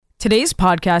Today's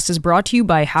podcast is brought to you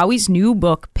by Howie's new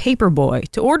book, Paperboy.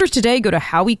 To order today, go to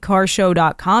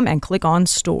howiecarshow.com and click on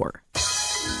store.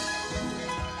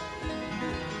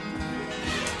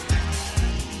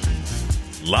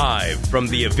 Live from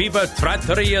the Aviva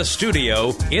Trattoria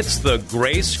studio, it's the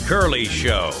Grace Curley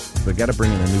Show. We've got to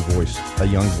bring in a new voice, a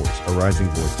young voice, a rising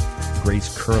voice.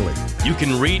 Grace Curley. You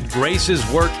can read Grace's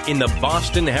work in the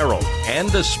Boston Herald and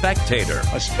the Spectator.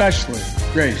 Especially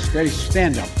Grace. Grace,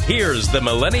 stand up. Here's the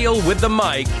millennial with the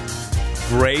mic,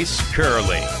 Grace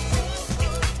Curley.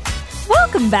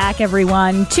 Welcome back,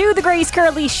 everyone, to the Grace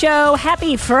Curley Show.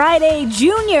 Happy Friday,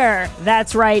 Junior.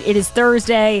 That's right. It is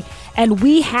Thursday, and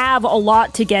we have a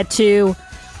lot to get to.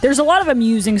 There's a lot of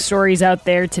amusing stories out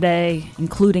there today,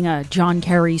 including a John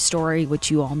Kerry story, which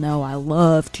you all know I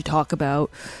love to talk about.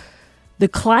 The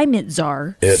climate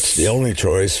czar. It's the only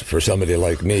choice for somebody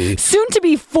like me. Soon to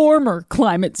be former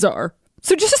climate czar.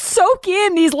 So just soak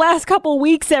in these last couple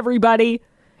weeks, everybody.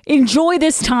 Enjoy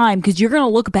this time, because you're going to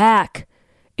look back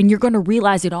and you're going to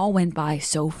realize it all went by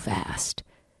so fast.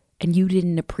 And you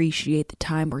didn't appreciate the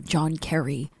time where John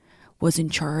Kerry was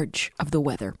in charge of the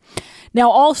weather.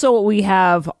 Now, also what we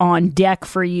have on deck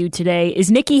for you today is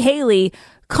Nikki Haley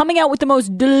coming out with the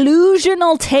most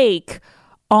delusional take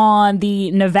on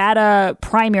the Nevada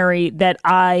primary that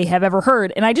I have ever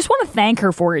heard. And I just want to thank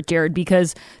her for it, Jared,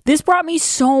 because this brought me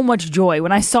so much joy.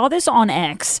 When I saw this on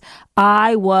X,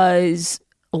 I was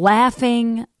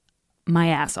laughing my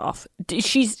ass off.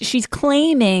 She's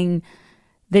claiming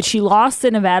that she lost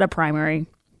the Nevada primary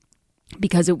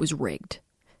because it was rigged.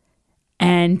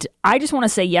 And I just want to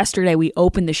say yesterday we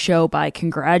opened the show by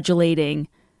congratulating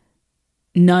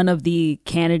none of the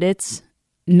candidates.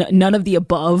 None of the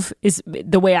above is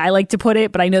the way I like to put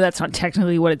it, but I know that's not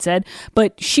technically what it said.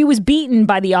 But she was beaten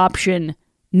by the option,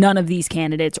 none of these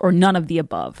candidates, or none of the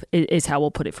above is how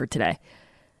we'll put it for today.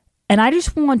 And I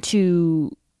just want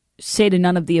to say to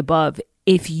none of the above,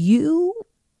 if you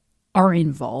are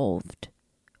involved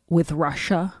with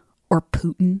Russia or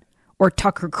Putin or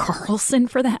Tucker Carlson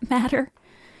for that matter,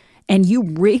 and you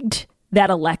rigged that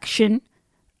election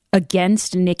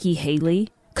against Nikki Haley,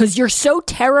 because you're so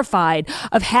terrified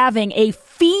of having a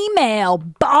female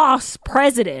boss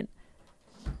president,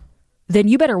 then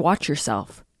you better watch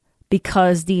yourself,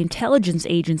 because the intelligence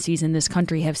agencies in this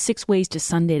country have 6 ways to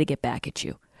Sunday to get back at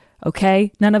you.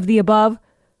 Okay? None of the above.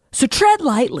 So tread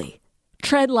lightly,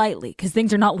 because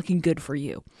things are not looking good for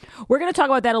you. We're going to talk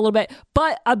about that a little bit,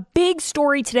 but a big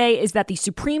story today is that the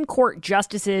Supreme Court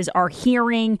justices are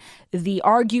hearing the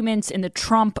arguments in the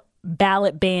Trump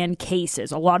ballot ban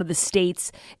cases. A lot of the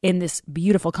states in this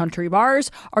beautiful country of ours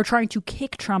are trying to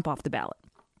kick Trump off the ballot.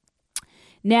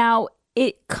 Now,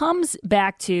 it comes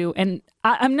back to, and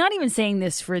I'm not even saying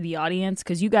this for the audience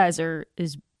because you guys are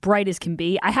as bright as can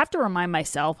be. I have to remind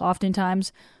myself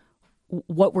oftentimes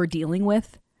what we're dealing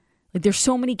with. Like, there's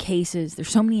so many cases, there's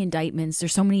so many indictments,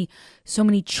 there's so many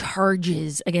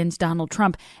charges against Donald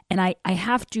Trump. And I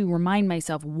have to remind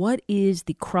myself, what is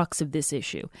the crux of this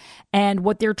issue? And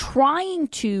what they're trying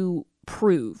to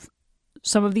prove,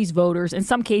 some of these voters, in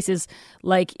some cases,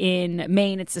 like in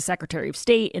Maine, it's the Secretary of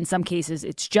State. In some cases,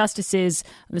 it's justices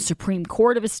in the Supreme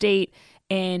Court of a state.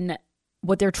 And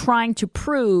what they're trying to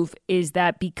prove is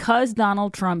that because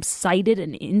Donald Trump incited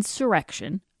an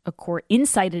insurrection, according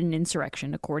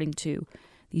to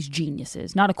these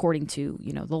geniuses, not according to,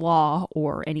 the law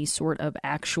or any sort of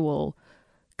actual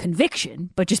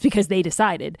conviction, but just because they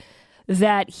decided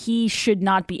that he should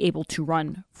not be able to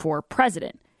run for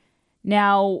president.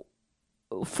 Now,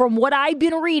 from what I've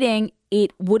been reading,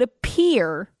 it would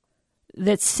appear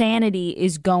that sanity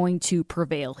is going to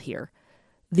prevail here.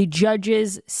 The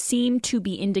justices seem to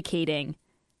be indicating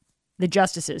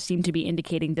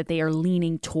that they are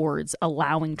leaning towards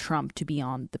allowing Trump to be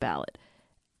on the ballot.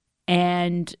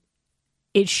 And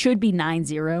it should be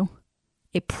 9-0.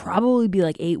 It probably be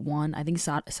like 8-1. I think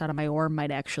Sotomayor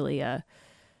might actually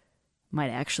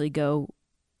go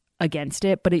against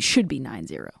it, but it should be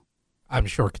 9-0. I'm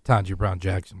sure Ketanji Brown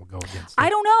Jackson will go against it. I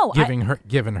don't know.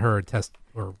 Given her a test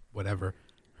or whatever,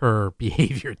 her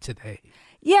behavior today.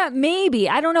 Yeah, maybe.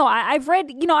 I don't know. I've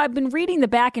read, I've been reading the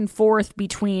back and forth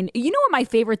between, what my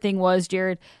favorite thing was,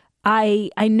 Jared? I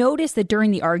noticed that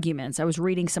during the arguments, I was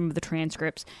reading some of the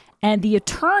transcripts, and the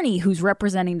attorney who's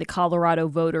representing the Colorado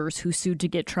voters who sued to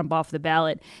get Trump off the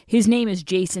ballot, his name is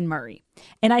Jason Murray.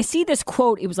 And I see this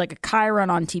quote, it was like a chyron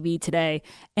on TV today,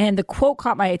 and the quote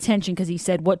caught my attention because he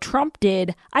said what Trump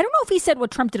did, I don't know if he said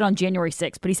what Trump did on January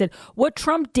 6th, but he said what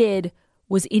Trump did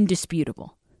was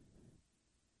indisputable.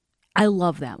 I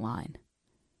love that line.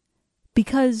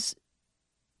 Because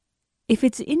if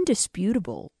it's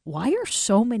indisputable, why are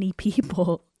so many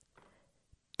people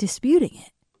disputing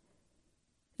it.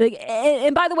 Like,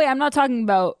 and by the way, I'm not talking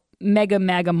about mega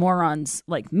morons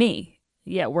like me.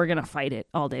 Yeah, we're going to fight it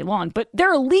all day long. But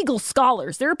there are legal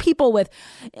scholars. There are people with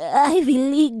Ivy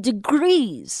League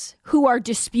degrees who are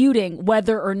disputing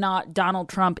whether or not Donald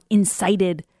Trump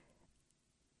incited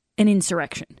an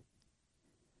insurrection.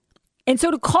 And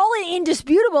so to call it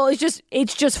indisputable is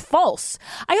it's just false.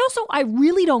 I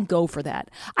really don't go for that.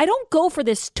 I don't go for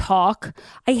this talk.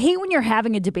 I hate when you're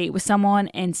having a debate with someone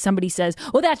and somebody says,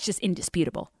 well, that's just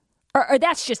indisputable. Or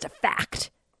that's just a fact.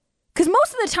 Because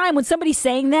most of the time when somebody's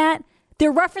saying that,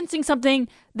 they're referencing something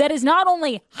that is not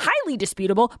only highly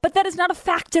disputable, but that is not a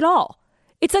fact at all.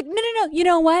 It's like, no. You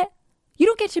know what? You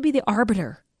don't get to be the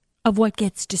arbiter of what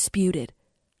gets disputed.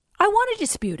 I want to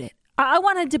dispute it. I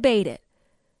want to debate it.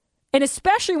 And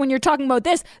especially when you're talking about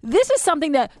this is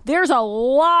something that there's a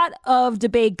lot of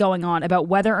debate going on about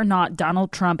whether or not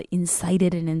Donald Trump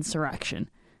incited an insurrection.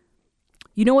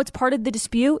 You know what's part of the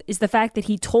dispute is the fact that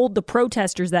he told the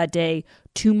protesters that day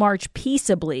to march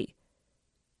peaceably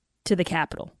to the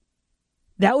Capitol.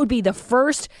 That would be the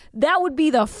first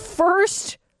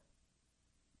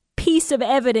piece of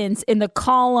evidence in the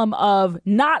column of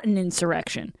not an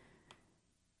insurrection.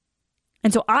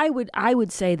 And so I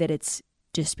would say that it's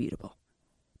disputable.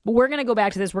 But we're going to go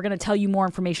back to this. We're going to tell you more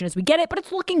information as we get it, but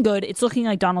it's looking good. It's looking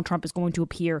like Donald Trump is going to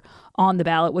appear on the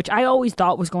ballot, which I always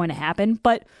thought was going to happen.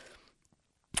 But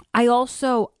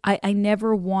I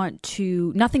never want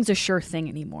to, nothing's a sure thing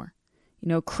anymore. You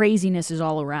know, craziness is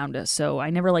all around us. So I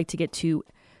never like to get too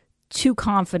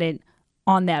confident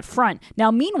on that front. Now,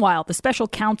 meanwhile, the special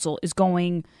counsel is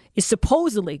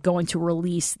supposedly going to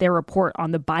release their report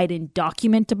on the Biden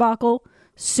document debacle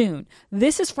soon.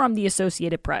 This is from the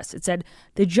Associated Press. It said,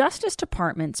 the Justice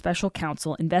Department special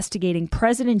counsel investigating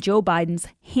President Joe Biden's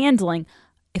handling.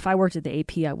 If I worked at the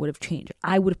AP, I would have changed.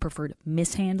 I would have preferred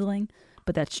mishandling,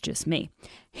 but that's just me.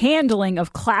 Handling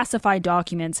of classified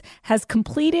documents has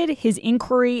completed his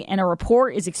inquiry, and a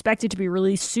report is expected to be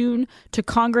released soon to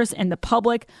Congress and the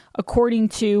public. According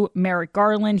to Merrick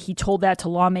Garland, he told that to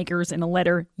lawmakers in a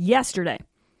letter yesterday.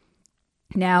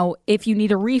 Now, if you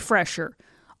need a refresher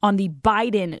on the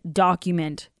Biden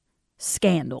document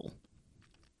scandal,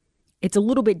 it's a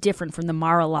little bit different from the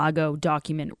Mar-a-Lago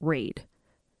document raid.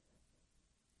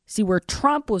 See, where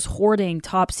Trump was hoarding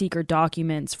top-secret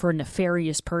documents for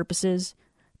nefarious purposes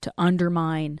to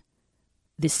undermine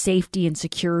the safety and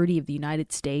security of the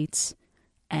United States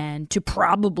and to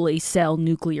probably sell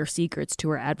nuclear secrets to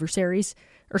our adversaries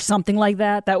or something like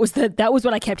that. That was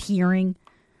what I kept hearing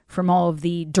from all of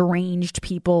the deranged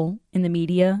people in the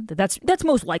media. That's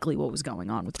most likely what was going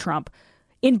on with Trump.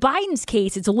 In Biden's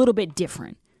case, it's a little bit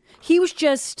different. He was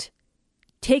just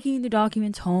taking the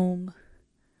documents home,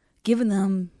 giving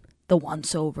them the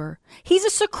once-over. He's a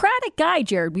Socratic guy,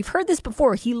 Jared. We've heard this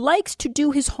before. He likes to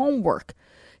do his homework.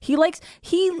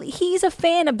 He's a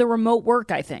fan of the remote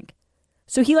work, I think.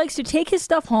 So he likes to take his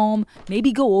stuff home,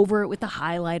 maybe go over it with the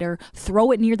highlighter,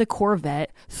 throw it near the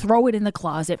Corvette, throw it in the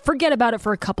closet, forget about it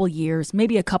for a couple years,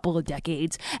 maybe a couple of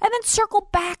decades, and then circle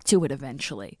back to it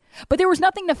eventually. But there was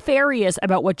nothing nefarious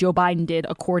about what Joe Biden did,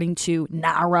 according to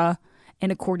NARA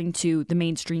and according to the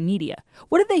mainstream media.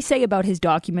 What did they say about his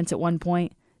documents at one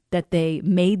point? That they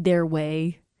made their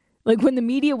way, like when the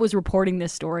media was reporting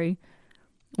this story,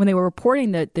 when they were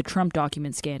reporting the Trump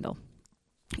document scandal,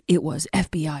 it was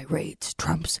FBI raids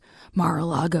Trump's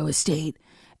Mar-a-Lago estate,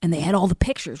 and they had all the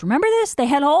pictures. Remember this? They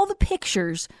had all the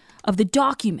pictures of the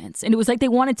documents, and it was like they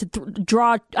wanted to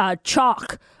draw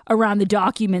chalk around the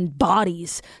document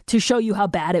bodies to show you how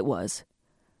bad it was.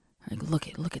 Like, look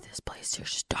at this place.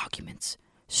 There's just documents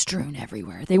strewn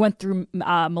everywhere. They went through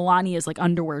Melania's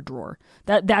underwear drawer.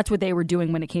 That's what they were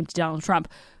doing when it came to Donald Trump.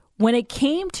 When it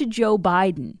came to Joe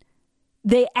Biden,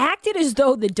 they acted as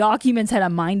though the documents had a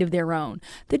mind of their own.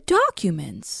 The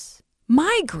documents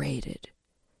migrated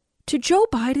to Joe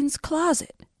Biden's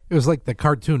closet. It was like the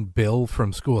cartoon Bill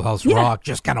from Schoolhouse Rock,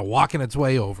 just kind of walking its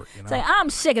way over. You know? It's like, I'm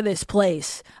sick of this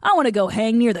place. I want to go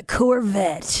hang near the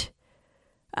Corvette.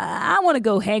 I want to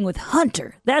go hang with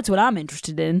Hunter. That's what I'm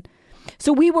interested in.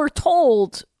 So we were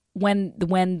told when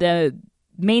the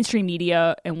mainstream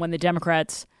media and when the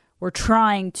Democrats were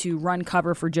trying to run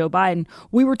cover for Joe Biden,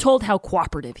 we were told how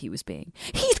cooperative he was being.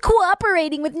 He's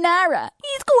cooperating with NARA.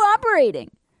 He's cooperating.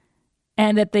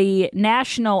 And that the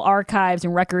National Archives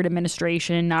and Record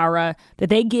Administration, NARA, that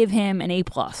they give him an A+.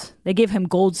 They give him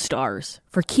gold stars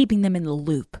for keeping them in the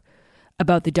loop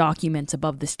about the documents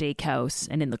above the steakhouse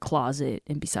and in the closet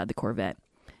and beside the Corvette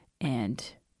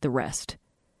and the rest.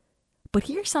 But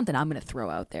here's something I'm going to throw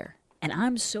out there, and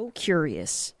I'm so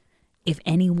curious if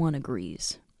anyone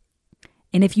agrees.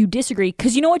 And if you disagree,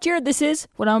 because you know what, Jared, this is,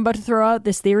 what I'm about to throw out,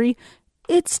 this theory,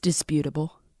 it's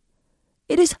disputable.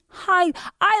 It is high.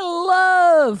 I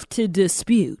love to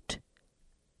dispute.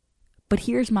 But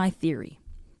here's my theory.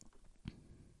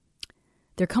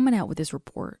 They're coming out with this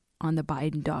report on the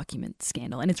Biden document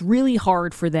scandal, and it's really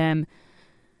hard for them.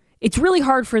 It's really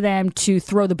hard for them to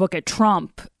throw the book at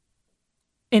Trump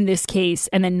in this case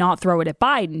and then not throw it at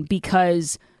Biden,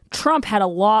 because Trump had a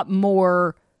lot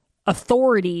more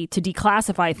authority to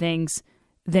declassify things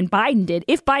than Biden did,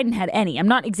 if Biden had any. I'm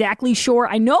not exactly sure.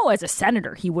 I know as a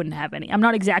senator he wouldn't have any. I'm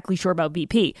not exactly sure about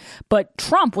VP, but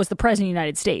Trump was the president of the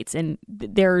United States, and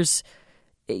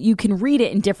you can read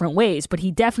it in different ways, but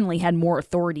he definitely had more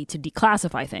authority to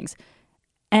declassify things.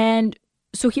 And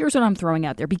so here's what I'm throwing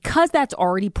out there. Because that's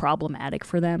already problematic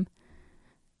for them,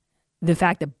 the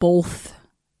fact that both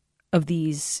of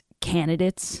these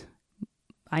candidates,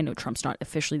 I know Trump's not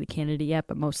officially the candidate yet,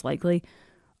 but most likely,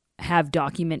 have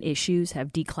document issues,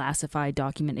 have declassified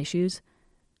document issues.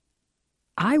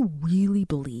 I really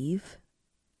believe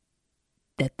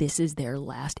that this is their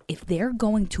last. If they're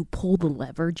going to pull the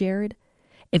lever, Jared,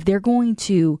 if they're going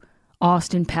to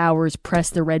Austin Powers press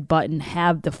the red button,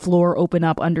 have the floor open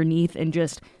up underneath and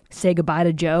just say goodbye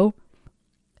to Joe,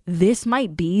 this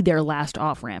might be their last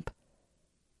off-ramp.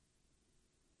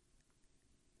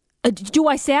 Do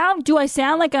I sound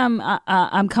like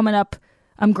I'm coming up,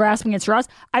 I'm grasping at straws?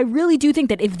 I really do think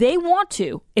that if they want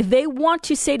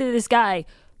to say to this guy,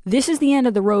 this is the end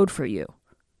of the road for you.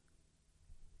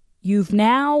 You've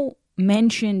now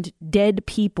mentioned dead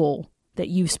people that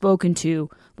you've spoken to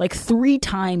like 3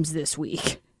 times this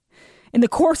week. In the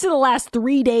course of the last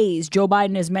 3 days, Joe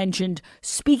Biden has mentioned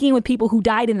speaking with people who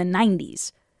died in the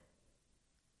 90s.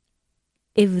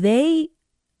 If they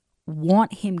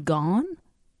want him gone,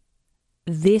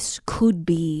 this could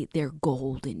be their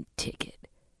golden ticket.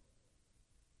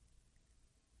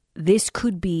 This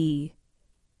could be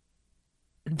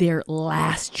their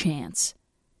last chance.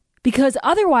 Because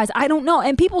otherwise, I don't know.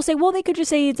 And people say, well, they could just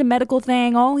say it's a medical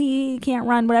thing. Oh, he can't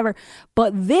run, whatever.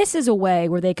 But this is a way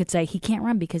where they could say he can't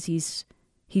run because he's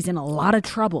in a lot of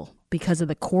trouble because of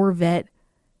the Corvette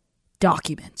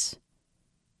documents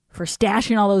for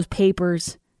stashing all those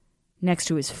papers next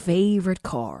to his favorite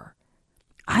car.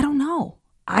 I don't know.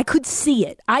 I could see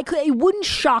it. It wouldn't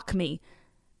shock me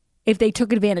if they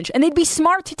took advantage. And they'd be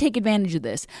smart to take advantage of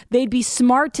this. They'd be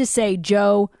smart to say,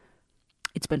 Joe,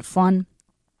 it's been fun.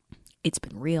 It's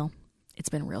been real. It's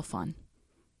been real fun.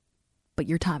 But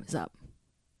your time is up.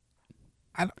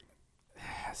 I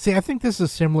think this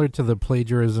is similar to the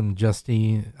plagiarism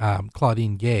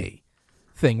Claudine Gay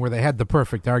thing, where they had the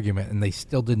perfect argument and they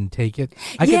still didn't take it.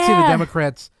 I can see the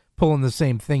Democrats pulling the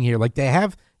same thing here. Like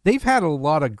they've had a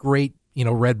lot of great,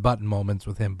 red button moments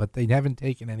with him, but they haven't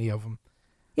taken any of them.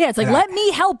 Yeah, it's like, let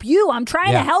me help you. I'm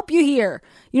trying to help you here.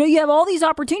 You have all these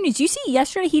opportunities. You see,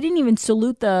 yesterday he didn't even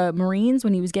salute the Marines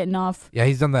when he was getting off. Yeah,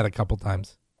 he's done that a couple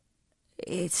times.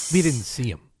 We didn't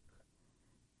see him.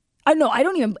 I know. I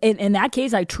don't even. In that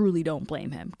case, I truly don't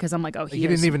blame him, because I'm like, oh, he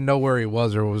didn't even know where he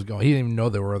was or what was going. He didn't even know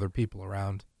there were other people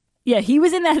around. Yeah, he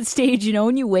was in that stage,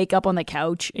 when you wake up on the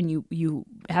couch and you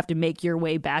have to make your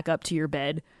way back up to your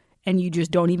bed, and you just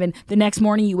don't even. The next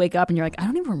morning you wake up and you're like, I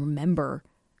don't even remember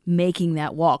making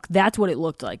that walk. That's what it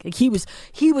looked like. Like he was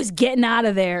getting out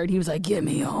of there and he was like, get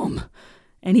me home.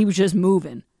 And he was just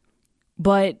moving.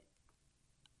 But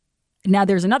now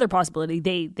there's another possibility.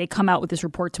 They come out with this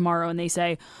report tomorrow and they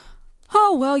say,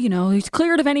 oh, well, he's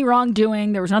cleared of any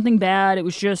wrongdoing. There was nothing bad. It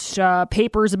was just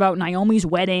papers about Naomi's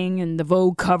wedding and the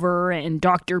Vogue cover and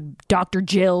Dr.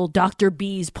 Jill, Dr.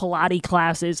 B's Pilates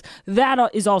classes.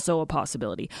 That is also a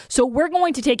possibility. So we're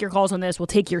going to take your calls on this. We'll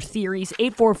take your theories.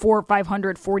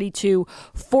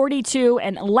 844-500-4242.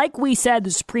 And like we said,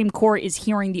 the Supreme Court is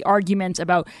hearing the arguments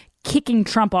about kicking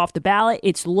Trump off the ballot.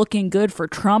 It's looking good for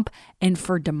Trump and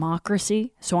for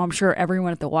democracy. So I'm sure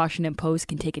everyone at the Washington Post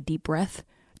can take a deep breath.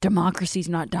 Democracy's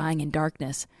not dying in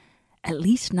darkness, at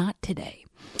least not today.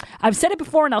 I've said it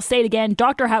before and I'll say it again.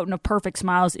 Dr. Houghton of Perfect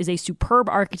Smiles is a superb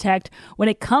architect. When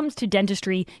it comes to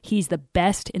dentistry, he's the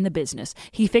best in the business.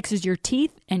 He fixes your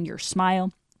teeth and your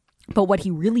smile. But what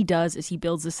he really does is he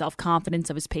builds the self-confidence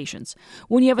of his patients.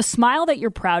 When you have a smile that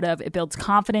you're proud of, it builds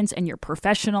confidence in your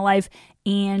professional life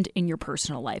and in your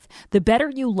personal life. The better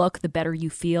you look, the better you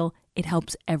feel. It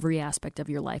helps every aspect of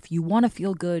your life. You want to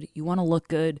feel good. You want to look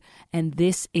good. And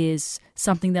this is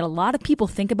something that a lot of people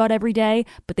think about every day,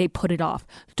 but they put it off.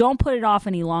 Don't put it off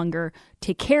any longer.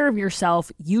 Take care of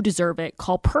yourself. You deserve it.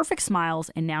 Call Perfect Smiles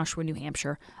in Nashua, New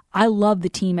Hampshire. I love the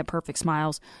team at Perfect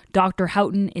Smiles. Dr.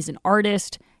 Houghton is an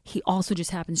artist. He also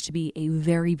just happens to be a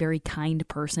very, very kind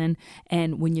person.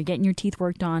 And when you're getting your teeth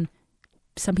worked on,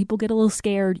 some people get a little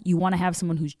scared. You want to have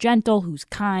someone who's gentle, who's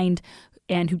kind,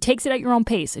 and who takes it at your own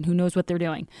pace and who knows what they're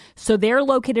doing. So they're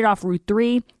located off Route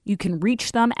 3. You can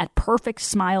reach them at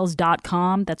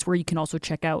perfectsmiles.com. That's where you can also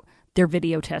check out their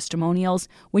video testimonials.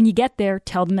 When you get there,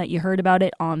 tell them that you heard about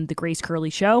it on The Grace Curley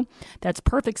Show. That's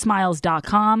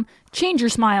perfectsmiles.com. Change your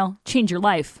smile, change your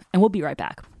life, and we'll be right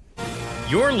back.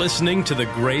 You're listening to The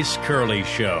Grace Curley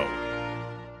Show.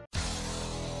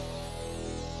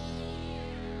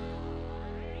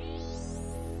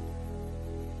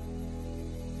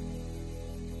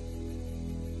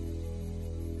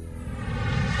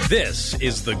 This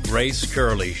is The Grace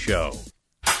Curley Show.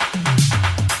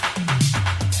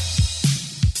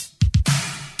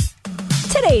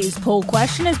 Today's poll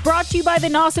question is brought to you by the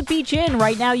Nauset Beach Inn.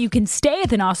 Right now, you can stay at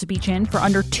the Nauset Beach Inn for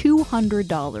under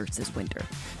 $200 this winter.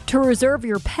 To reserve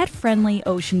your pet-friendly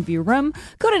ocean view room,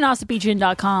 go to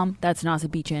nausetbeachinn.com. That's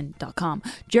nausetbeachinn.com.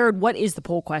 Jared, what is the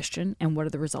poll question, and what are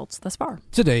the results thus far?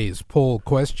 Today's poll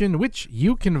question, which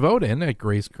you can vote in at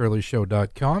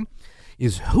gracecurleyshow.com,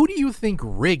 is who do you think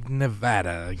rigged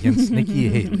Nevada against Nikki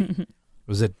Haley?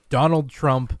 Was it Donald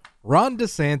Trump, Ron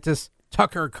DeSantis,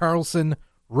 Tucker Carlson,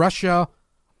 Russia,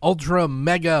 Ultra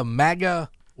Mega MAGA,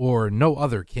 or no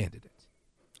other candidate?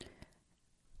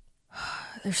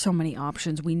 There's so many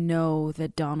options. We know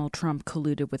that Donald Trump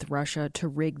colluded with Russia to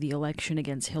rig the election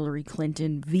against Hillary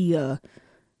Clinton via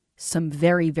some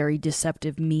very, very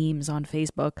deceptive memes on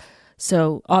Facebook.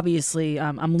 So obviously,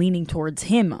 I'm leaning towards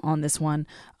him on this one.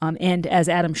 And as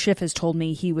Adam Schiff has told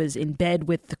me, he was in bed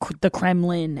with the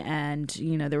Kremlin, and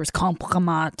there was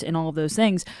compromat and all of those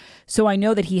things. So I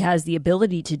know that he has the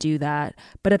ability to do that.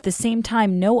 But at the same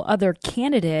time, no other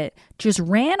candidate just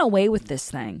ran away with this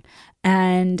thing.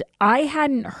 And I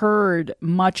hadn't heard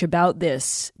much about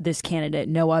this candidate,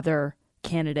 no other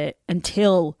candidate,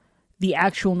 until the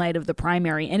actual night of the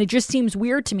primary. And it just seems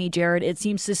weird to me, Jared. It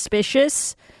seems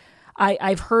suspicious.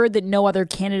 I've heard that no other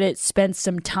candidate spent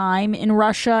some time in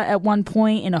Russia at one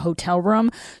point in a hotel room.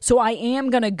 So I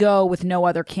am going to go with no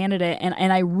other candidate.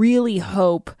 And I really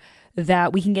hope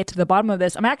that we can get to the bottom of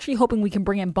this. I'm actually hoping we can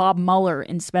bring in Bob Mueller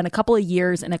and spend a couple of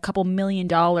years and a couple $1 million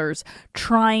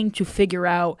trying to figure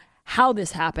out how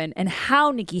this happened and how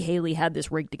Nikki Haley had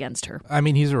this rigged against her. I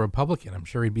mean, he's a Republican. I'm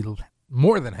sure he'd be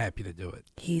more than happy to do it.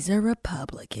 He's a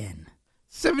Republican.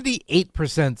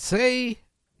 78% say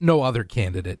no other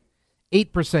candidate.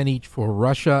 8% each for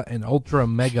Russia and Ultra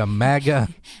Mega MAGA.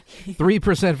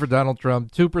 3% for Donald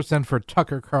Trump. 2% for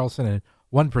Tucker Carlson. And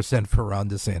 1% for Ron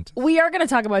DeSantis. We are going to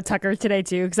talk about Tucker today,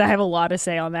 too, because I have a lot to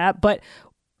say on that. But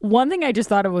one thing I just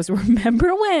thought of was,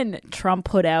 remember when Trump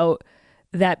put out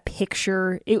that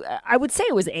picture? I would say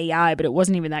it was AI, but it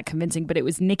wasn't even that convincing. But it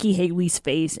was Nikki Haley's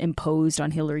face imposed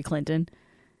on Hillary Clinton.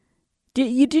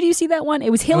 Did you see that one?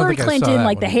 It was Hillary Clinton,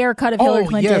 like the haircut of Hillary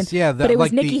Clinton. Yes, yeah, but it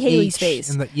was like Nikki Haley's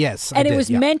face. Yes, and it was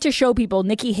meant to show people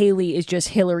Nikki Haley is just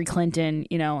Hillary Clinton,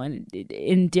 and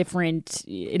in a different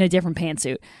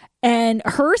pantsuit. And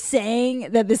her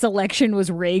saying that this election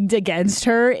was rigged against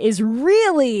her is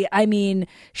really,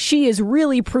 she is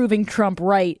really proving Trump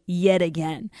right yet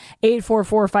again.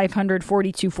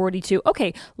 844-500-4242.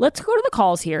 Okay, let's go to the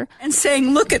calls here. And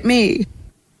saying, look at me.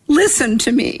 Listen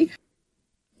to me.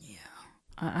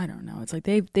 I don't know. It's like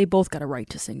they both got a right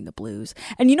to sing the blues.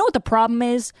 And you know what the problem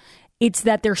is? It's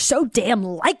that they're so damn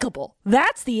likable.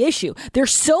 That's the issue. They're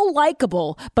so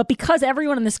likable, but because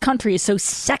everyone in this country is so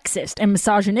sexist and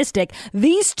misogynistic,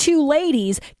 these two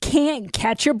ladies can't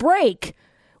catch a break.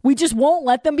 We just won't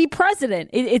let them be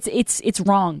president. It's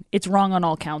wrong. It's wrong on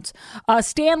all counts.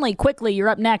 Stanley, quickly, you're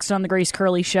up next on the Grace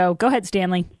Curley Show. Go ahead,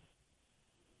 Stanley.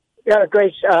 Yeah,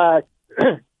 Grace,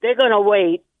 they're going to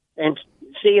wait and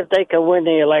see if they can win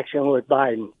the election with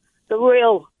Biden. The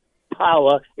real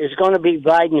power is going to be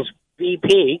Biden's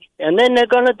VP, and then they're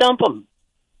going to dump him.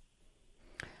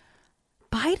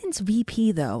 Biden's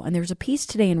VP, though, and there's a piece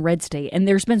today in Red State, and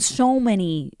there's been so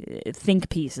many think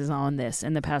pieces on this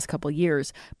in the past couple of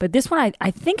years, but this one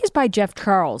I think is by Jeff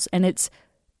Charles, and it's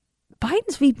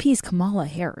Biden's VP is Kamala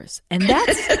Harris, and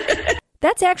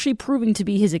that's actually proving to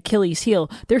be his Achilles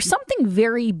heel. There's something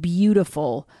very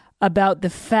beautiful about the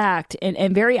fact,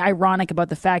 and very ironic about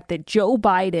the fact that Joe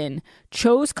Biden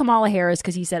chose Kamala Harris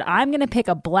because he said, I'm going to pick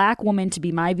a black woman to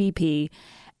be my VP.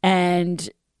 And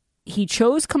he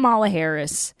chose Kamala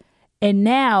Harris. And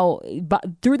now,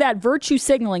 through that virtue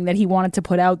signaling that he wanted to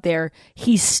put out there,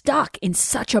 he's stuck in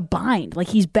such a bind. Like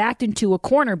he's backed into a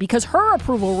corner because her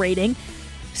approval rating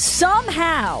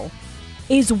somehow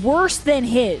is worse than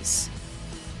his.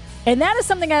 And that is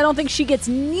something I don't think she gets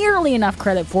nearly enough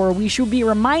credit for. We should be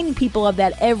reminding people of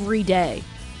that every day.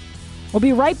 We'll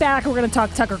be right back. We're going to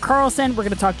talk Tucker Carlson. We're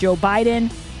going to talk Joe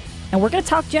Biden. And we're going to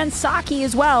talk Jen Psaki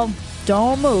as well.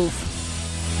 Don't move.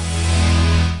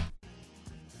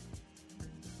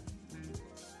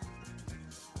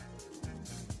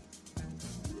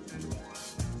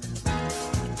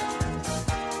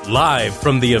 Live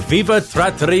from the Aviva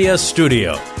Trattoria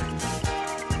studio.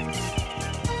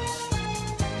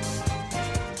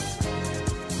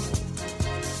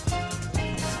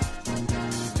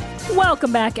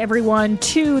 Welcome back, everyone,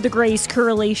 to the Grace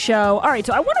Curley Show. All right,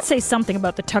 so I want to say something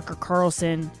about the Tucker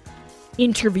Carlson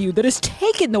interview that has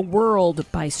taken the world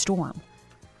by storm.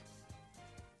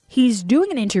 He's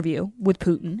doing an interview with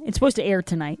Putin. It's supposed to air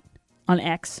tonight on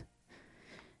X.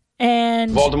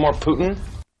 And Voldemort Putin?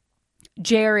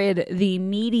 Jared, the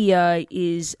media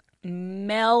is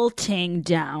melting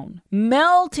down.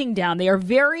 They are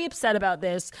very upset about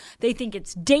this. They think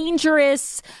it's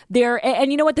dangerous.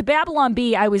 And you know what? The Babylon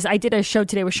Bee, I did a show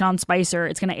today with Sean Spicer.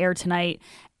 It's going to air tonight.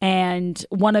 And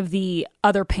one of the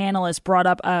other panelists brought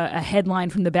up a headline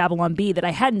from the Babylon Bee that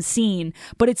I hadn't seen,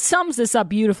 but it sums this up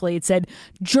beautifully. It said,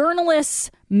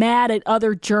 "Journalists mad at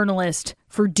other journalists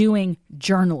for doing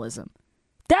journalism."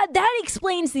 That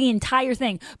explains the entire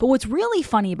thing. But what's really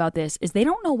funny about this is they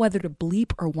don't know whether to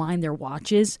bleep or wind their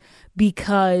watches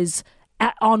because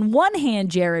on one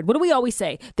hand, Jared, what do we always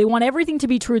say? They want everything to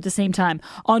be true at the same time.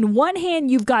 On one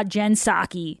hand, you've got Jen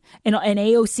Psaki and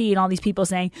AOC and all these people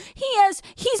saying,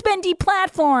 he's been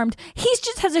deplatformed. He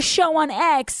just has a show on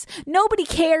X. Nobody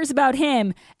cares about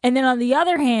him. And then on the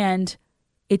other hand,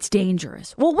 it's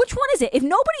dangerous. Well, which one is it? If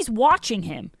nobody's watching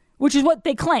him, which is what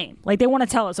they claim. Like, they want to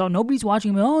tell us, oh, nobody's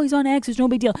watching him. Oh, he's on X. It's no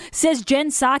big deal. Says Jen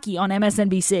Psaki on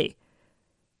MSNBC.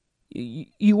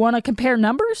 You want to compare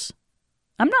numbers?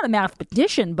 I'm not a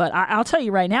mathematician, but I'll tell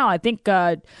you right now, I think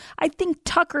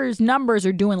Tucker's numbers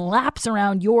are doing laps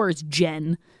around yours,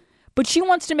 Jen. But she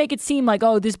wants to make it seem like,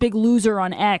 oh, this big loser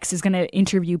on X is going to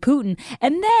interview Putin.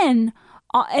 And then,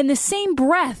 in the same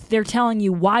breath, they're telling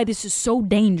you why this is so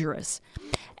dangerous.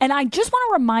 And I just want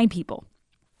to remind people,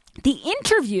 the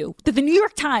interview that the New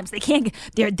York Times,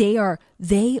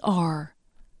 they are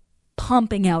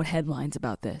pumping out headlines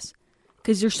about this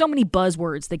because there's so many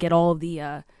buzzwords that get all of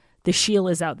the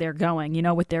Sheilas out there going,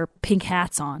 with their pink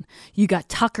hats on. You got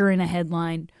Tucker in a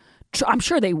headline. I'm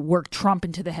sure they work Trump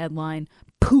into the headline,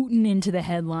 Putin into the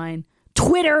headline,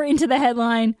 Twitter into the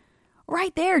headline.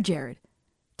 Right there, Jared.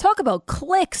 Talk about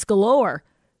clicks galore.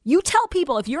 You tell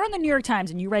people, if you're on the New York Times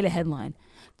and you write a headline,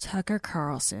 Tucker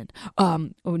Carlson. Oh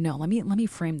no, let me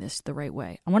frame this the right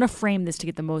way. I want to frame this to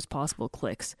get the most possible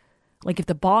clicks. Like if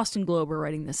the Boston Globe were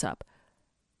writing this up.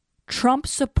 Trump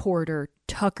supporter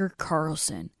Tucker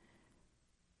Carlson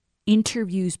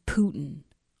interviews Putin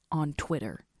on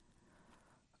Twitter.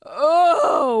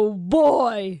 Oh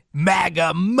boy.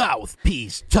 MAGA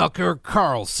mouthpiece Tucker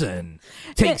Carlson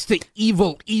takes to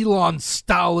evil Elon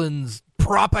Stalin's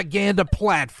propaganda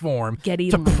platform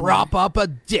to prop up a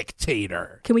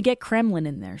dictator. Can we get Kremlin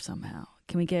in there somehow?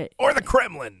 Or the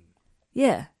Kremlin.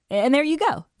 Yeah. And there you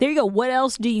go. What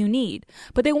else do you need?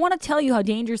 But they want to tell you how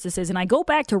dangerous this is. And I go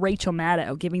back to Rachel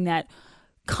Maddow giving that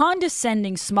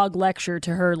condescending, smug lecture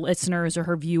to her listeners or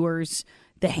her viewers,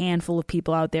 the handful of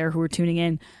people out there who are tuning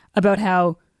in, about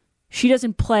how she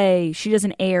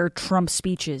doesn't air Trump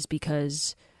speeches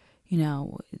because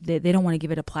they don't want to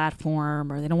give it a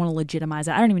platform or they don't want to legitimize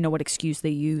it. I don't even know what excuse they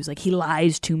use. Like he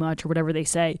lies too much or whatever they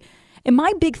say. And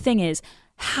my big thing is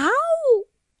how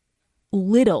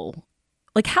low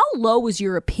is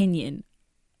your opinion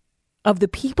of the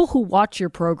people who watch your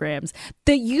programs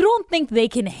that you don't think they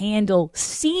can handle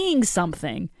seeing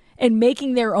something and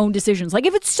making their own decisions? Like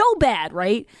if it's so bad,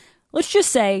 right? Let's just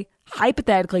say,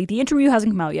 hypothetically, the interview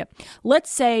hasn't come out yet.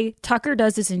 Let's say Tucker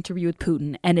does this interview with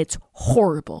Putin and it's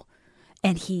horrible.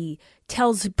 And he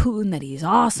tells Putin that he's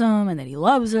awesome and that he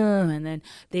loves him. And then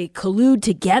they collude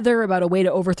together about a way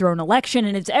to overthrow an election.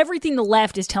 And it's everything the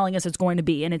left is telling us it's going to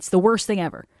be. And it's the worst thing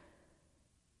ever.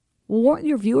 Well, won't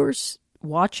your viewers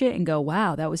watch it and go,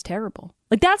 wow, that was terrible?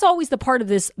 Like, that's always the part of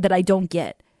this that I don't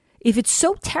get. If it's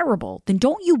so terrible, then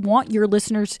don't you want your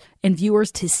listeners and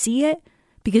viewers to see it?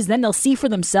 Because then they'll see for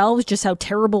themselves just how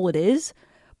terrible it is.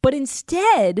 But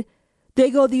instead, they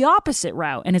go the opposite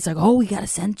route. And it's like, oh, we got to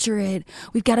censor it.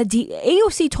 We've got to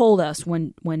AOC told us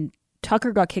when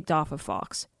Tucker got kicked off of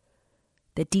Fox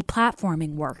that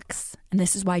deplatforming works. And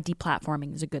this is why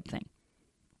deplatforming is a good thing.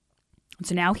 And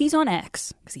so now he's on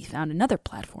X because he found another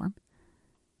platform.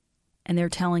 And they're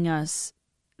telling us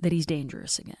that he's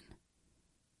dangerous again.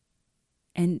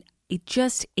 And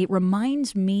it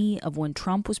reminds me of when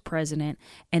Trump was president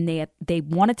and they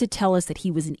wanted to tell us that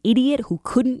he was an idiot who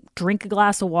couldn't drink a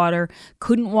glass of water,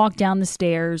 couldn't walk down the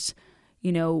stairs,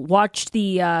 watched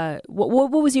the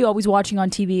what was he always watching on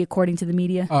TV according to the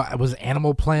media? It was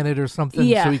Animal Planet or something.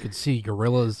 Yeah. So he could see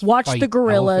gorillas. Watch fight the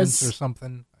gorillas elephants or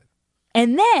something.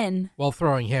 And then while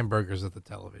throwing hamburgers at the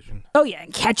television. Oh yeah,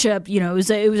 and ketchup. It was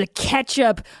a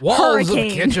ketchup walls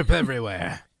hurricane. Of ketchup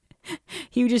everywhere.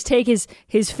 He would just take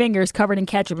his fingers covered in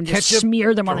ketchup and just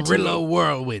smear them on the gorilla TV.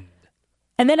 whirlwind.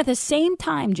 And then at the same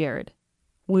time, Jared,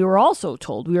 we were also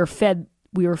told, we were fed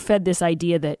this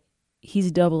idea that he's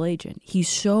a double agent. He's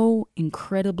so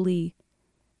incredibly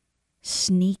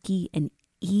sneaky and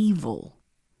evil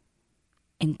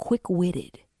and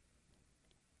quick-witted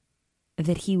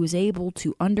that he was able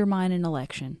to undermine an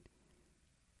election,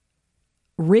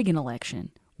 rig an election,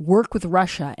 work with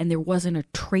Russia, and there wasn't a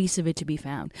trace of it to be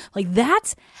found. Like,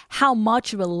 that's how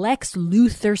much of a Lex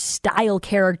Luthor-style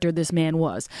character this man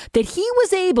was. That he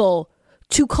was able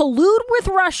to collude with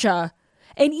Russia,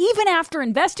 and even after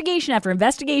investigation after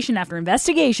investigation after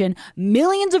investigation,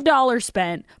 millions of dollars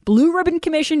spent, blue ribbon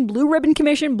commission, blue ribbon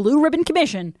commission, blue ribbon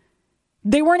commission,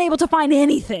 they weren't able to find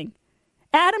anything.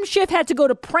 Adam Schiff had to go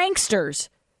to pranksters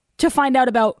to find out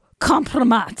about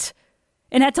compromat.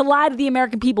 And had to lie to the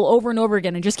American people over and over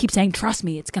again and just keep saying, trust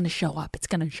me, it's going to show up. It's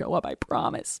going to show up. I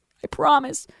promise. I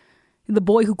promise. The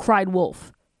boy who cried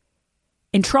wolf.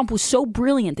 And Trump was so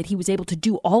brilliant that he was able to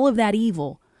do all of that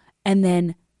evil. And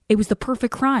then it was the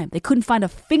perfect crime. They couldn't find a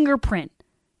fingerprint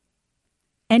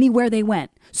anywhere they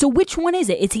went. So which one is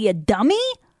it? Is he a dummy?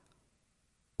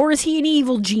 Or is he an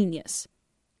evil genius?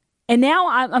 And now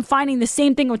I'm finding the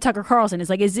same thing with Tucker Carlson. It's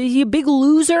like, is he a big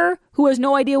loser who has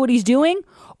no idea what he's doing?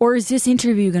 Or is this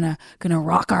interview gonna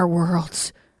rock our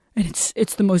worlds? And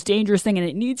it's the most dangerous thing and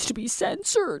it needs to be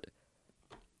censored.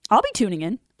 I'll be tuning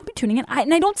in.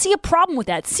 And I don't see a problem with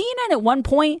that. CNN at one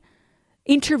point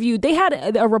they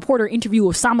had a reporter interview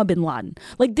Osama bin Laden.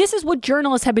 Like, this is what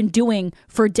journalists have been doing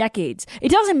for decades. It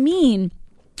doesn't mean,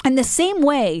 in the same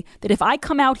way that if I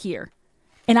come out here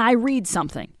and I read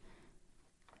something,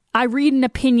 I read an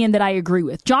opinion that I agree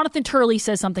with. Jonathan Turley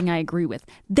says something I agree with.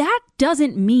 That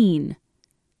doesn't mean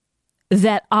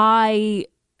that I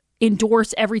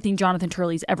endorse everything Jonathan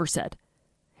Turley's ever said.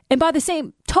 And by the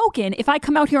same token, if I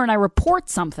come out here and I report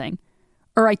something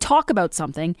or I talk about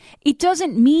something, it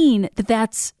doesn't mean that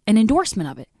that's an endorsement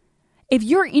of it. If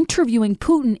you're interviewing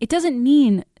Putin, it doesn't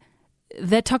mean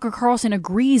that Tucker Carlson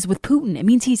agrees with Putin. It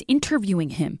means he's interviewing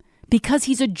him because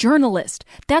he's a journalist.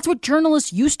 That's what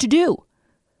journalists used to do.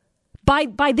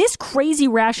 By this crazy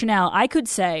rationale, I could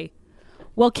say,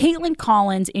 well, Caitlin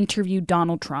Collins interviewed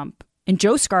Donald Trump, and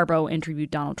Joe Scarborough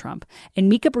interviewed Donald Trump, and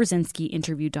Mika Brzezinski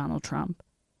interviewed Donald Trump.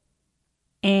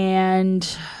 And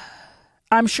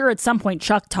I'm sure at some point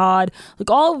Chuck Todd, like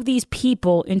all of these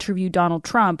people interviewed Donald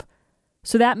Trump.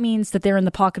 So that means that they're in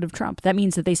the pocket of Trump. That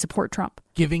means that they support Trump.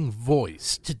 Giving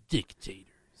voice to dictators.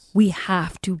 We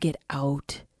have to get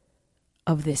out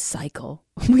of this cycle.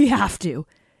 We have to.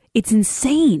 It's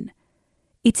insane.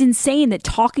 It's insane that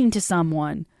talking to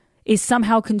someone is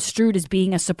somehow construed as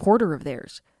being a supporter of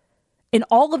theirs. And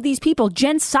all of these people,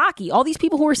 Jen Psaki, all these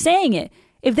people who are saying it,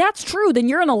 if that's true, then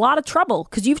you're in a lot of trouble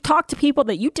because you've talked to people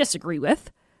that you disagree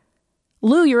with.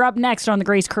 Lou, you're up next on the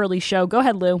Grace Curley Show. Go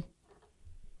ahead, Lou.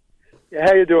 Yeah,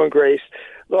 how you doing, Grace?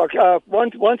 Look,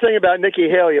 one thing about Nikki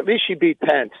Haley, at least she beat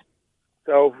Pence.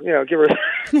 So, give her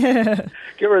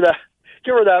give her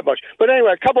that much. But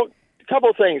anyway, a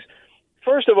couple things.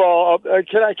 First of all,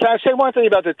 can I say one thing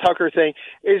about the Tucker thing?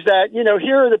 Is that,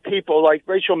 here are the people like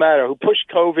Rachel Maddow who pushed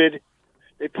COVID.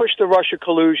 They pushed the Russia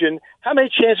collusion. How many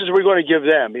chances are we going to give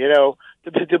them,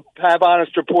 to have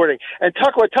honest reporting? And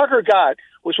what Tucker got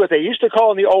was what they used to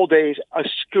call in the old days a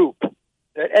scoop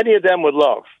that any of them would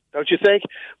love, don't you think?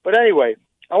 But anyway,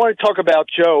 I want to talk about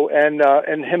Joe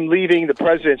and him leaving the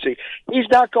presidency. He's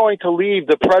not going to leave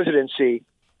the presidency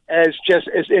as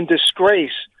in disgrace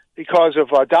because of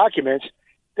documents.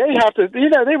 They have to,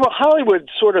 Hollywood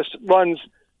sort of runs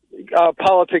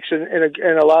politics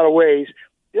in a lot of ways.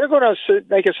 They're going to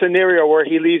make a scenario where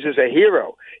he leaves as a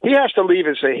hero. He has to leave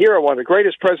as a hero, one of the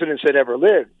greatest presidents that ever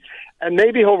lived. And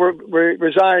maybe he'll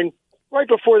resign right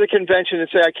before the convention and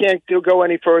say, I can't go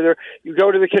any further. You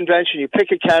go to the convention, you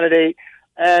pick a candidate,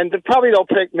 and probably they'll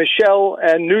pick Michelle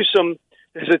and Newsom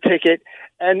as a ticket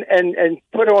and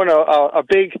put on a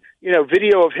big,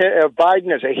 video of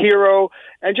Biden as a hero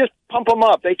and just pump him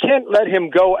up. They can't let him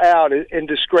go out in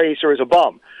disgrace or as a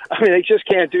bum. I mean, they just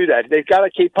can't do that. They've got to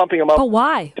keep pumping him up. But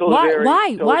why?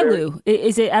 Why, Lou?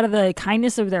 Is it out of the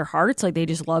kindness of their hearts? Like they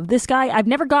just love this guy? I've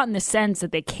never gotten the sense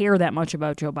that they care that much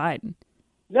about Joe Biden.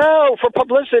 No, for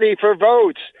publicity, for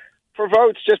votes. for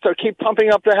votes just to keep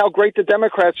pumping up how great the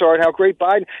Democrats are and how great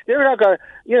Biden. They're not going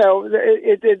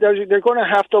to, they're going to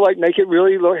have to make it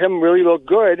really look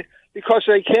good, because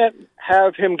they can't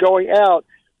have him going out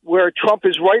where Trump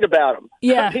is right about him.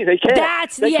 Yeah, I mean, they can't.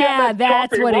 That's what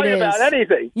Trump it is. About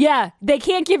anything. Yeah, they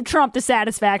can't give Trump the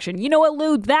satisfaction. You know what,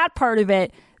 Lou? That part of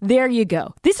it. There you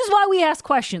go. This is why we ask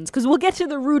questions, because we'll get to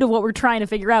the root of what we're trying to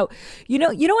figure out. You know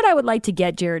what I would like to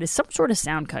get, Jared, is some sort of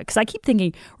sound cut, because I keep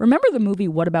thinking, remember the movie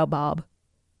What About Bob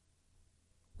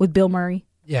with Bill Murray?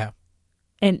 Yeah.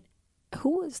 And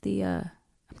who was the?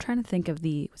 I'm trying to think of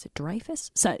was it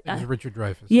Dreyfuss? It was Richard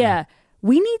Dreyfuss. Yeah.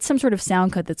 We need some sort of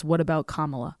sound cut that's What About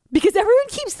Kamala? Because everyone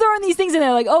keeps throwing these things in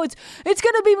there like, oh, it's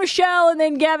going to be Michelle and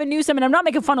then Gavin Newsom. And I'm not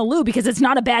making fun of Lou, because it's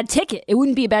not a bad ticket. It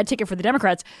wouldn't be a bad ticket for the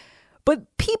Democrats. But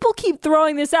people keep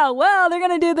throwing this out. Well, they're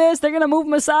going to do this. They're going to move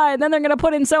them aside. Then they're going to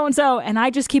put in so-and-so. And I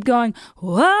just keep going,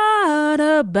 what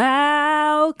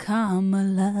about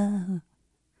Kamala?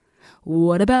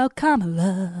 What about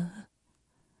Kamala?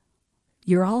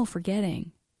 You're all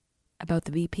forgetting about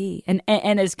the VP. And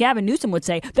as Gavin Newsom would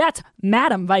say, that's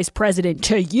Madam Vice President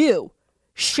to you.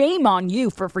 Shame on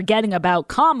you for forgetting about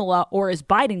Kamala, or as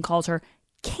Biden calls her,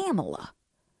 Kamala.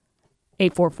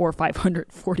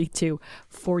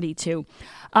 844-500-4242.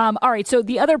 All right, so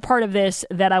the other part of this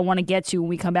that I want to get to when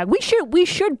we come back, we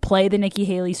should play the Nikki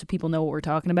Haley so people know what we're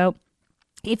talking about.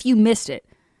 If you missed it,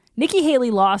 Nikki Haley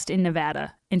lost in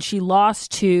Nevada, and she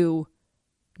lost to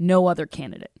no other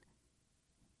candidate.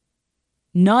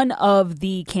 None of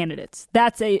the candidates.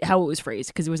 That's how it was phrased,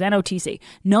 because it was NOTC.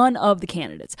 None of the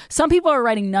candidates. Some people are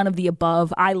writing none of the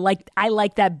above. I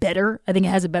like that better. I think it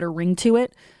has a better ring to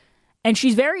it. And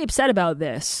she's very upset about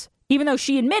this, even though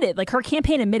she admitted, her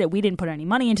campaign admitted, we didn't put any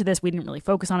money into this. We didn't really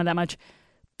focus on it that much.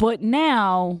 But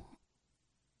now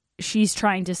she's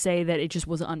trying to say that it just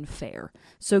was unfair.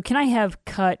 So can I have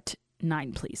cut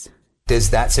 9, please?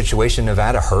 Does that situation in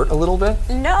Nevada hurt a little bit?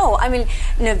 No. I mean,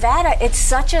 Nevada, it's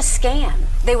such a scam.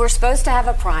 They were supposed to have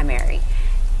a primary.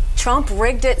 Trump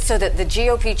rigged it so that the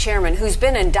GOP chairman, who's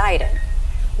been indicted,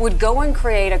 would go and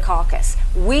create a caucus.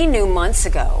 We knew months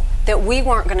ago that we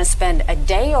weren't going to spend a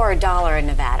day or a dollar in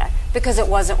Nevada because it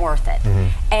wasn't worth it.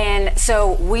 Mm-hmm. And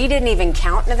so we didn't even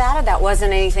count Nevada. That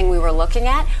wasn't anything we were looking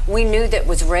at. We knew that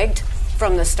was rigged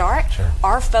from the start. Sure.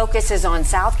 Our focus is on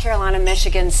South Carolina,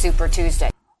 Michigan, Super Tuesday.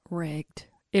 Rigged.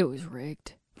 It was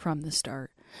rigged from the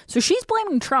start. So she's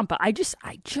blaming Trump, but I just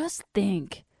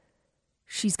think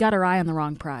she's got her eye on the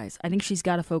wrong prize. I think she's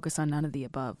got to focus on none of the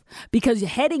above. Because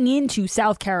heading into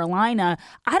South Carolina,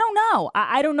 I don't know.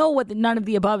 I don't know what none of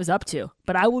the above is up to.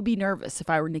 But I would be nervous if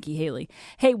I were Nikki Haley.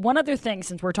 Hey, one other thing,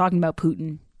 since we're talking about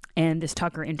Putin and this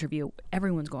Tucker interview,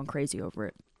 everyone's going crazy over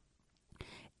it.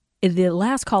 The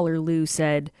last caller, Lou,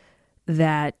 said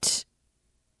that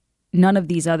none of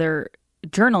these other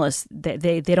journalists,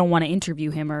 they don't want to interview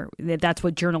him, or that's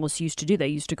what journalists used to do. They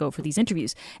used to go for these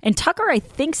interviews. And Tucker, I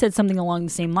think, said something along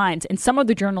the same lines. And some of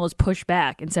the journalists pushed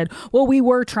back and said, well, we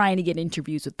were trying to get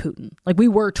interviews with Putin. We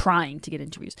were trying to get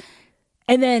interviews.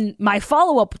 And then my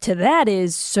follow-up to that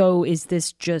is, so is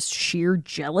this just sheer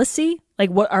jealousy?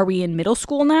 What, are we in middle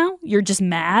school now? You're just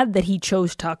mad that he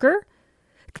chose Tucker?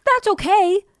 That's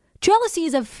okay. Jealousy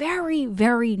is a very,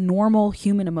 very normal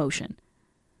human emotion.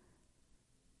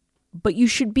 But you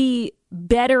should be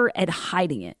better at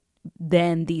hiding it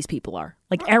than these people are.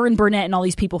 Erin Burnett and all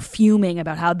these people fuming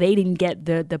about how they didn't get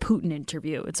the Putin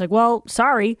interview. It's well,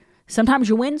 sorry. Sometimes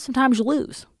you win, sometimes you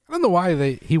lose. I don't know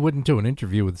why he wouldn't do an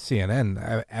interview with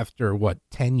CNN after,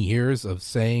 10 years of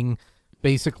saying,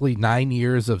 basically 9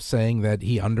 years of saying that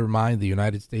he undermined the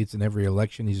United States in every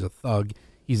election. He's a thug.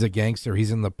 He's a gangster.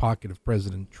 He's in the pocket of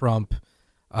President Trump.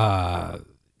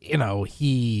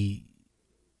 He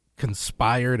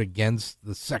conspired against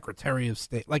the Secretary of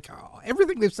State,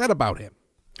 everything they've said about him.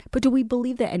 But do we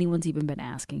believe that anyone's even been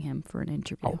asking him for an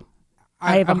interview?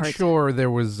 I'm sure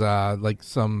there was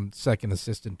some second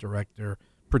assistant director,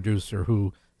 producer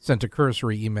who sent a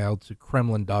cursory email to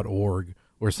Kremlin.org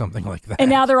or something like that.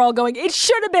 And now they're all going, it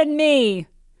should have been me.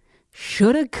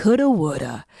 Shoulda, coulda,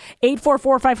 woulda.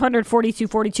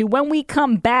 844-500-4242. When we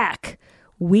come back,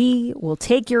 we will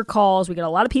take your calls. We got a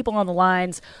lot of people on the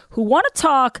lines who want to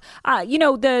talk.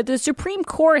 The Supreme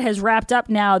Court has wrapped up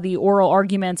now the oral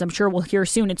arguments. I'm sure we'll hear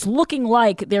soon. It's looking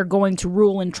like they're going to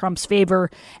rule in Trump's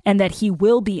favor and that he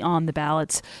will be on the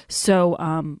ballots. So,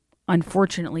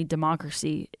 unfortunately,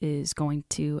 democracy is going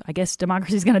to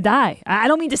die. I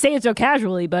don't mean to say it so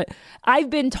casually, but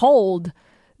I've been told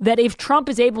that if Trump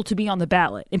is able to be on the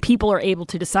ballot and people are able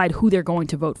to decide who they're going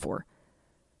to vote for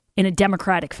in a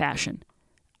democratic fashion,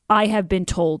 I have been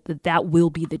told that will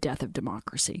be the death of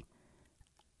democracy.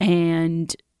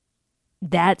 And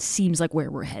that seems like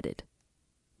where we're headed.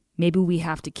 Maybe we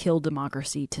have to kill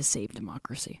democracy to save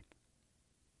democracy.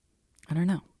 I don't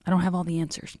know. I don't have all the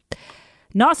answers.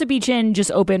 Nauset Beach Inn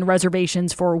just opened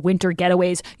reservations for winter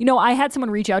getaways. You know, I had someone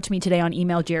reach out to me today on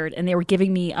email, Jared, and they were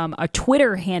giving me a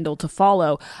Twitter handle to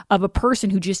follow of a person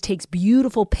who just takes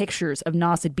beautiful pictures of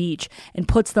Nauset Beach and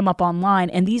puts them up online.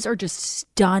 And these are just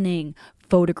stunning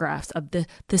photographs of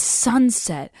the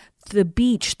sunset, the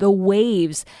beach, the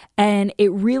waves. And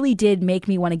it really did make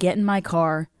me want to get in my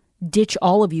car, ditch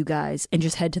all of you guys, and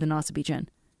just head to the Nauset Beach Inn.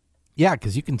 Yeah,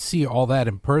 because you can see all that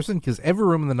in person, because every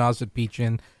room in the Nauset Beach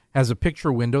Inn has a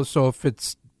picture window. So if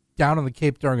it's down on the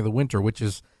Cape during the winter, which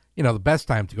is, you know, the best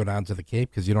time to go down to the Cape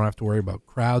because you don't have to worry about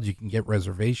crowds. You can get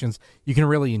reservations. You can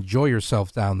really enjoy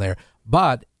yourself down there.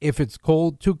 But if it's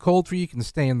cold, too cold for you, you can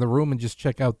stay in the room and just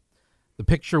check out the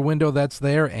picture window that's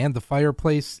there and the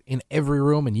fireplace in every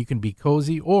room, and you can be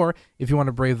cozy. Or if you want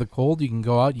to brave the cold, you can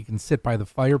go out. You can sit by the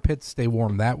fire pit, stay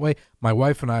warm that way. My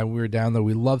wife and I, we were down there.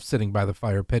 We love sitting by the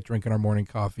fire pit, drinking our morning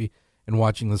coffee and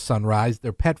watching the sunrise.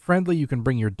 They're pet friendly. You can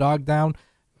bring your dog down.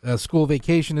 School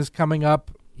vacation is coming up.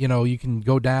 You know, you can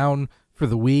go down for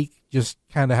the week, just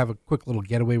kind of have a quick little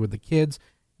getaway with the kids.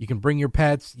 You can bring your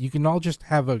pets. You can all just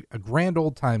have a grand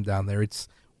old time down there. It's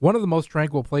one of the most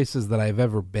tranquil places that I've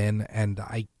ever been, and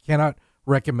I cannot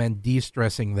recommend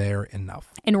de-stressing there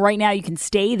enough. And right now you can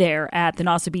stay there at the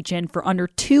Nauset Beach Inn for under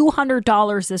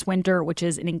 $200 this winter, which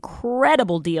is an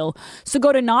incredible deal. So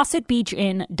go to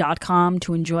nausetbeachinn.com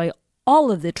to enjoy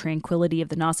all of the tranquility of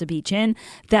the Nauset Beach Inn.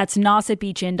 That's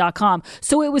nausetbeachinn.com.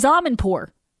 So it was Amanpour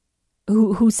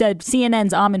who said,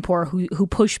 CNN's Amanpour, who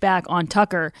pushed back on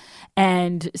Tucker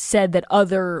and said that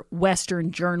other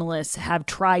Western journalists have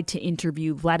tried to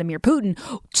interview Vladimir Putin.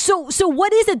 So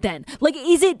what is it then? Like,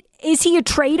 is he a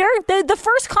traitor? The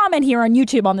first comment here on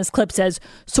YouTube on this clip says,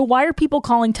 so why are people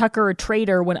calling Tucker a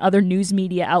traitor when other news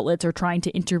media outlets are trying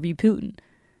to interview Putin?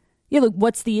 Yeah, look,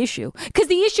 what's the issue? Because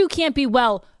the issue can't be,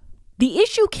 the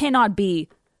issue cannot be,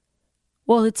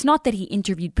 well, it's not that he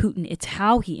interviewed Putin, it's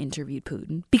how he interviewed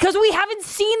Putin. Because we haven't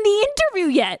seen the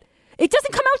interview yet. It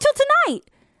doesn't come out till tonight.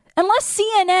 Unless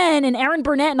CNN and Aaron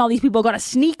Burnett and all these people got a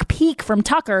sneak peek from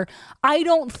Tucker, I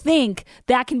don't think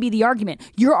that can be the argument.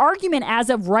 Your argument as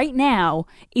of right now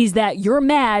is that you're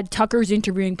mad Tucker's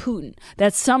interviewing Putin.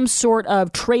 That's some sort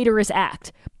of traitorous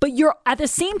act. But you're at the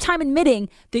same time admitting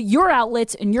that your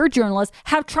outlets and your journalists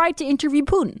have tried to interview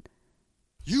Putin.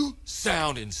 You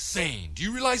sound insane. Do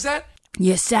you realize that?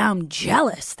 You sound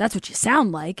jealous. That's what you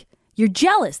sound like. You're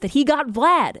jealous that he got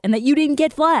Vlad and that you didn't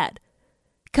get Vlad.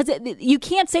 Because you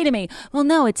can't say to me, well,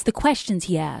 no, it's the questions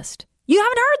he asked. You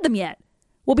haven't heard them yet.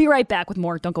 We'll be right back with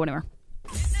more. Don't go anywhere.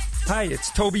 Hi, it's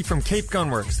Toby from Cape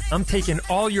Gunworks. I'm taking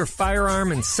all your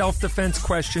firearm and self-defense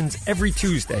questions every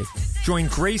Tuesday. Join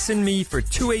Grace and me for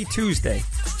 2A Tuesday.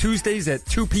 Tuesdays at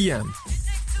 2 p.m.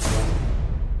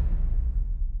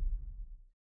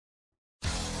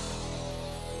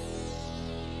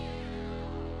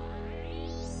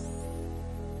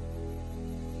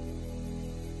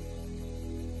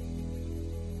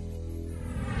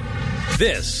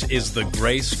 This is the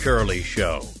Grace Curley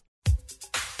Show.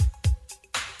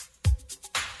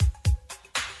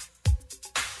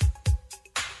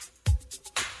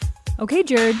 Okay,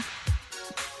 Jared. Do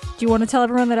you want to tell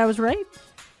everyone that I was right?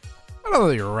 I don't know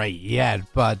that you're right yet,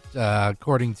 but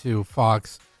according to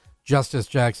Fox, Justice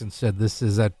Jackson said this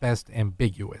is at best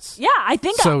ambiguous. Yeah, I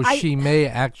think so. She may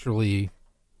actually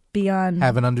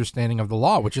have an understanding of the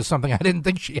law, which is something I didn't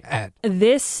think she had.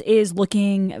 This is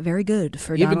looking very good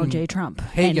for Even Donald J. Trump.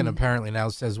 Hagen apparently now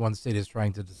says one state is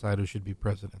trying to decide who should be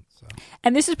president. So.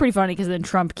 And this is pretty funny because then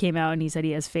Trump came out and he said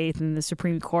he has faith in the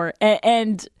Supreme Court.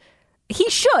 And he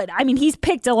should. I mean, he's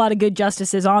picked a lot of good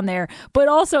justices on there. But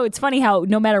also, it's funny how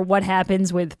no matter what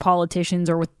happens with politicians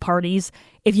or with parties,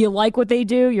 if you like what they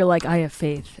do, you're like, I have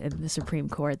faith in the Supreme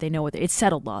Court. They know it's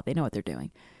settled law. They know what they're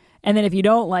doing. And then if you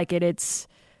don't like it,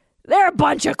 they're a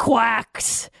bunch of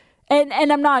quacks.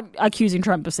 And I'm not accusing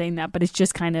Trump of saying that, but it's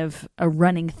just kind of a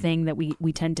running thing that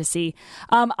we tend to see.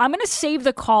 I'm going to save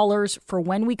the callers for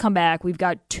when we come back. We've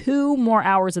got 2 more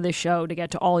hours of this show to get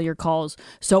to all your calls.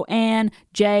 So Ann,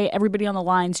 Jay, everybody on the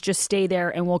lines, just stay there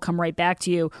and we'll come right back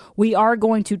to you. We are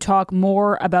going to talk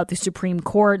more about the Supreme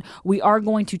Court. We are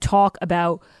going to talk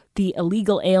about the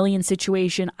illegal alien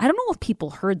situation. I don't know if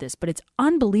people heard this, but it's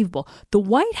unbelievable. The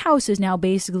White House is now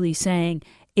basically saying,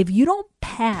 if you don't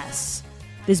pass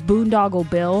this boondoggle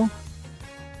bill,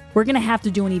 we're going to have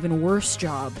to do an even worse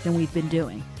job than we've been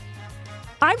doing.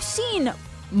 I've seen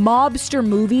mobster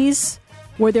movies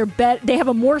where they have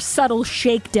a more subtle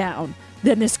shakedown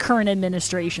than this current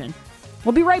administration.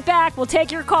 We'll be right back. We'll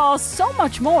take your calls. So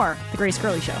much more. The Grace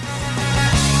Curley Show.